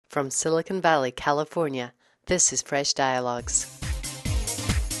From Silicon Valley, California, this is Fresh Dialogues.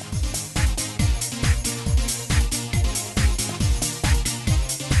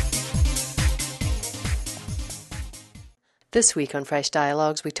 This week on Fresh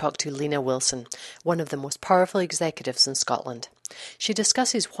Dialogues, we talk to Lena Wilson, one of the most powerful executives in Scotland. She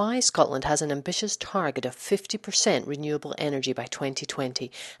discusses why Scotland has an ambitious target of 50% renewable energy by 2020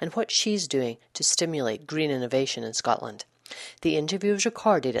 and what she's doing to stimulate green innovation in Scotland. The interview was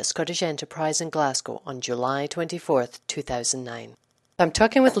recorded at Scottish Enterprise in Glasgow on July 24th, 2009. I'm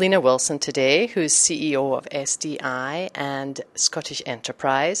talking with Lena Wilson today, who's CEO of SDI and Scottish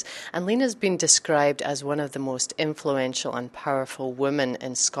Enterprise. And Lena's been described as one of the most influential and powerful women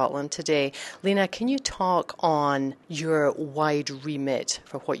in Scotland today. Lena, can you talk on your wide remit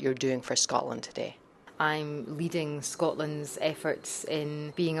for what you're doing for Scotland today? I'm leading Scotland's efforts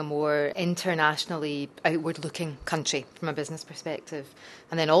in being a more internationally outward-looking country from a business perspective,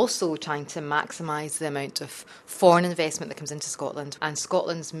 and then also trying to maximise the amount of foreign investment that comes into Scotland. And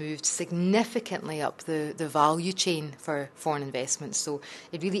Scotland's moved significantly up the value chain for foreign investment, so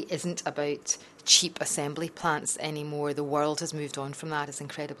it really isn't about cheap assembly plants anymore. The world has moved on from that. It's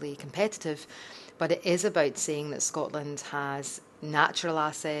incredibly competitive, but it is about saying that Scotland has natural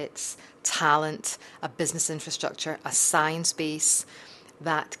assets, talent, a business infrastructure, a science base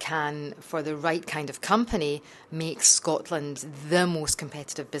that can, for the right kind of company, make Scotland the most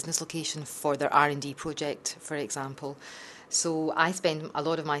competitive business location for their R&D project, for example. So I spend a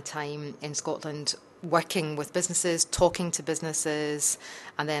lot of my time in Scotland working with businesses, talking to businesses,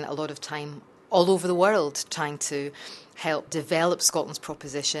 and then a lot of time all over the world trying to help develop Scotland's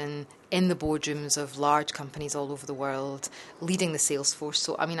proposition in the boardrooms of large companies all over the world, leading the sales force.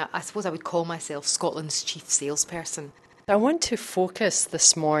 So, I suppose I would call myself Scotland's chief salesperson. I want to focus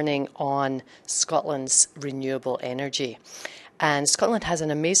this morning on Scotland's renewable energy. And Scotland has an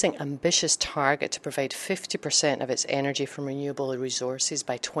amazing, ambitious target to provide 50% of its energy from renewable resources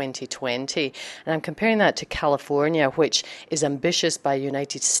by 2020. And I'm comparing that to California, which is ambitious by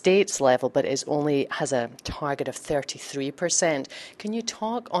United States level, but has a target of 33%. Can you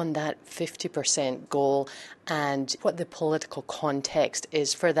talk on that 50% goal and what the political context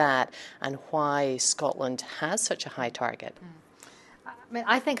is for that and why Scotland has such a high target?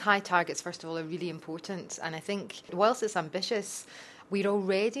 I think high targets, first of all, are really important. And I think whilst it's ambitious, we're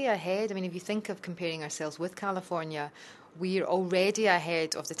already ahead. If you think of comparing ourselves with California, we're already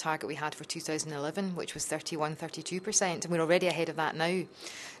ahead of the target we had for 2011, which was 32%, and we're already ahead of that now.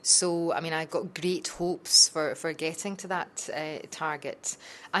 So, I've got great hopes for getting to that target.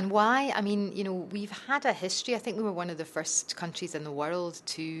 And why? We've had a history. I think we were one of the first countries in the world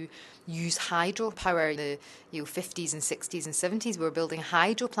to use hydropower in the 50s and 60s and 70s. We were building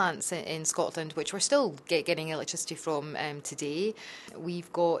hydro plants in Scotland, which we're still getting electricity from today.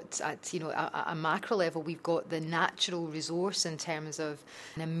 We've got, at a macro level, we've got the natural resource in terms of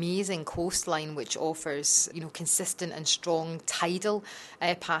an amazing coastline which offers consistent and strong tidal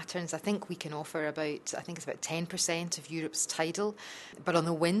patterns. I think we can offer about 10% of Europe's tidal, but on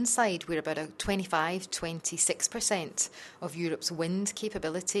the wind side we're about 26% of Europe's wind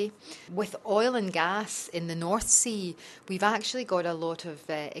capability. With oil and gas in the North Sea, we've actually got a lot of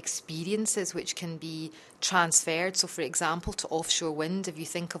experiences which can be transferred. So, for example, to offshore wind, if you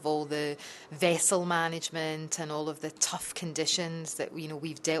think of all the vessel management and all of the tough conditions that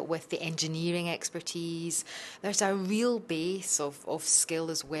we've dealt with, the engineering expertise, there's a real base of skill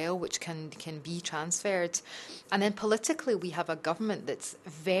as well which can be transferred. And then politically, we have a government that's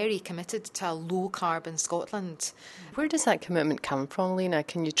very committed to a low carbon Scotland. Where does that commitment come from, Lena?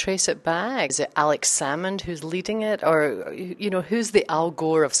 Can you trace it back? Is it Alex Salmond who's leading it, or who's the Al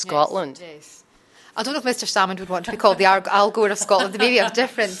Gore of Scotland? Yes. I don't know if Mr. Salmond would want to be called the Al Gore of Scotland. They maybe have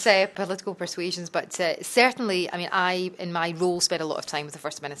different political persuasions, but certainly, I, in my role, spent a lot of time with the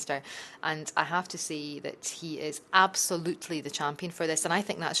First Minister, and I have to say that he is absolutely the champion for this, and I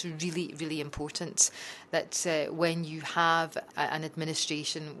think that's really, really important, that when you have an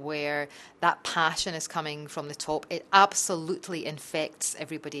administration where that passion is coming from the top, it absolutely infects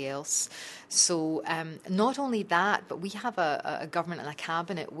everybody else. So not only that, but we have a government and a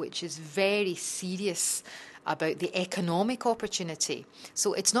cabinet which is very serious about the economic opportunity.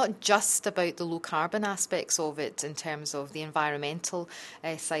 So it's not just about the low carbon aspects of it in terms of the environmental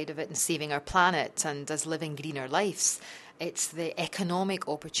side of it and saving our planet and us living greener lives. It's the economic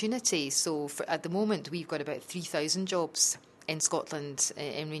opportunity. So at the moment, we've got about 3,000 jobs in Scotland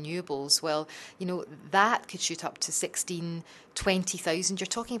in renewables, well, that could shoot up to 20,000. You're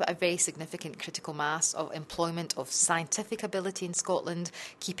talking about a very significant critical mass of employment, of scientific ability in Scotland,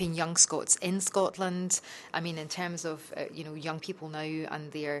 keeping young Scots in Scotland. I mean, in terms of, young people now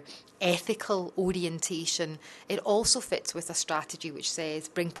and their ethical orientation, it also fits with a strategy which says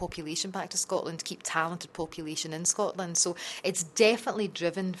bring population back to Scotland, keep talented population in Scotland. So it's definitely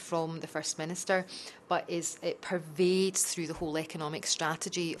driven from the First Minister, but it pervades through the whole economic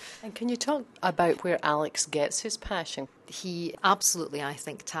strategy. And can you talk about where Alex gets his passion? He absolutely, I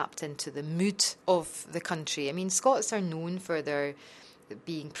think, tapped into the mood of the country. I mean, Scots are known for their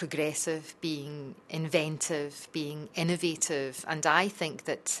being progressive, being inventive, being innovative, and I think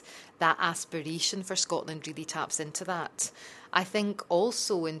that aspiration for Scotland really taps into that. I think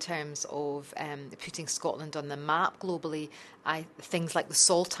also in terms of putting Scotland on the map globally, things like the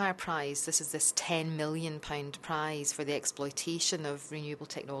Saltire Prize, this £10 million prize for the exploitation of renewable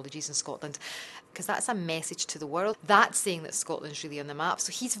technologies in Scotland, because that's a message to the world. That's saying that Scotland's really on the map.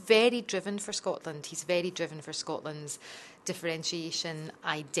 So he's very driven for Scotland. He's very driven for Scotland's differentiation,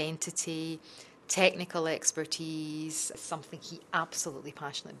 identity, technical expertise, something he absolutely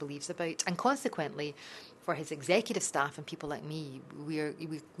passionately believes about. And consequently, for his executive staff and people like me,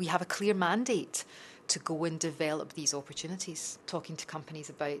 we have a clear mandate to go and develop these opportunities, talking to companies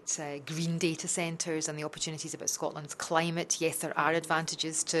about green data centres and the opportunities about Scotland's climate. Yes, there are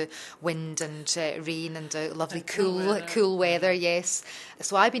advantages to wind and rain and lovely cool weather, yes.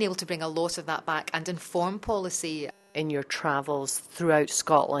 So I've been able to bring a lot of that back and inform policy. In your travels throughout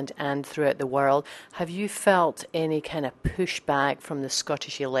Scotland and throughout the world, have you felt any kind of pushback from the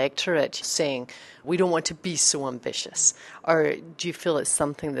Scottish electorate saying, we don't want to be so ambitious? Or do you feel it's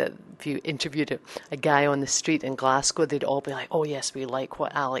something that if you interviewed a guy on the street in Glasgow, they'd all be like, oh yes, we like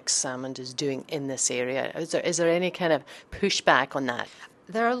what Alex Salmond is doing in this area? Is there any kind of pushback on that?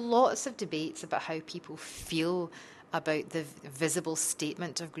 There are lots of debates about how people feel about the visible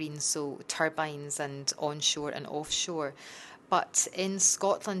statement of green, so turbines and onshore and offshore. But in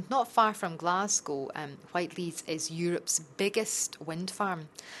Scotland, not far from Glasgow, Whiteleys is Europe's biggest wind farm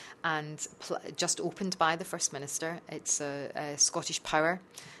and just opened by the First Minister. It's a Scottish Power.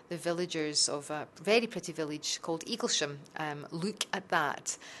 The villagers of a very pretty village called Eaglesham look at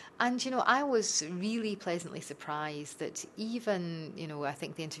that. And, I was really pleasantly surprised that even, I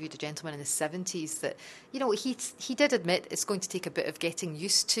think they interviewed a gentleman in his 70s that, he did admit it's going to take a bit of getting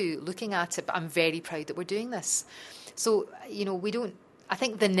used to looking at it, but I'm very proud that we're doing this. So, I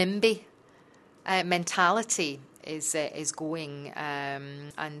think the NIMBY mentality is going.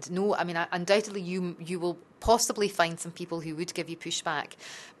 And no, I mean, undoubtedly you will possibly find some people who would give you pushback,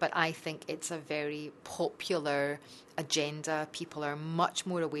 but I think it's a very popular agenda. People are much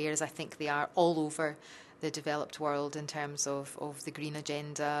more aware, as I think they are all over the developed world, in terms of the green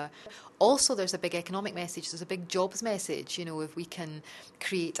agenda. Also, there's a big economic message. There's a big jobs message. If we can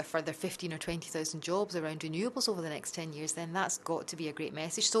create a further 15 or 20,000 jobs around renewables over the next 10 years, then that's got to be a great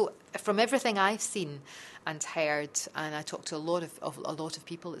message. So from everything I've seen and heard, and I talked to a lot of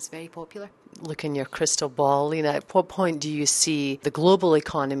people, it's very popular. Look in your crystal ball, Lena. At what point do you see the global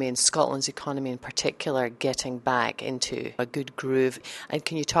economy and Scotland's economy in particular getting back into a good groove? And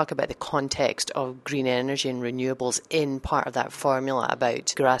can you talk about the context of green energy and renewables in part of that formula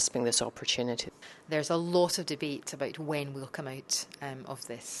about grasping this opportunity? There's a lot of debate about when we'll come out of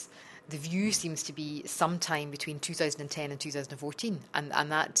this. The view seems to be sometime between 2010 and 2014,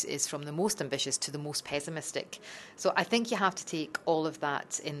 and that is from the most ambitious to the most pessimistic. So I think you have to take all of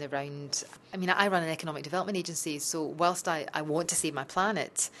that in the round. I mean, I run an economic development agency, so whilst I want to save my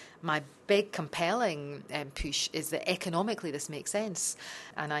planet, my big compelling push is that economically this makes sense.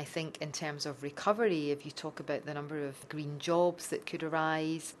 And I think in terms of recovery, if you talk about the number of green jobs that could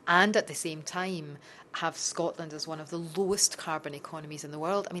arise, and at the same time have Scotland as one of the lowest carbon economies in the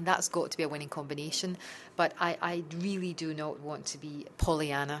world, I mean, that's got to be a winning combination. But I really do not want to be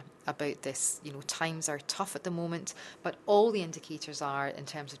Pollyanna about this. Times are tough at the moment, but all the indicators are, in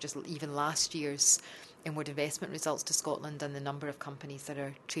terms of just even last year's inward investment results to Scotland and the number of companies that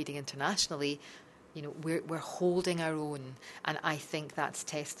are trading internationally, we're holding our own. And I think that's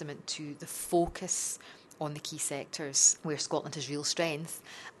testament to the focus on the key sectors where Scotland has real strength,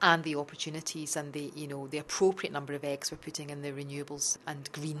 and the opportunities and the appropriate number of eggs we're putting in the renewables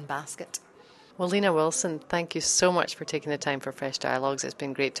and green basket. Well, Lena Wilson, thank you so much for taking the time for Fresh Dialogues. It's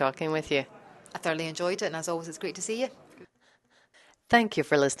been great talking with you. I thoroughly enjoyed it, and as always, it's great to see you. Thank you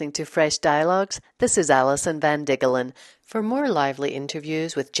for listening to Fresh Dialogues. This is Alison van Diggelen. For more lively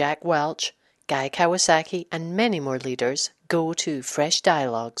interviews with Jack Welch, Guy Kawasaki, and many more leaders, go to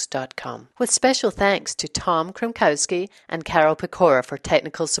freshdialogues.com. With special thanks to Tom Kromkowski and Carol Pecora for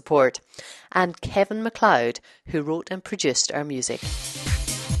technical support, and Kevin MacLeod, who wrote and produced our music.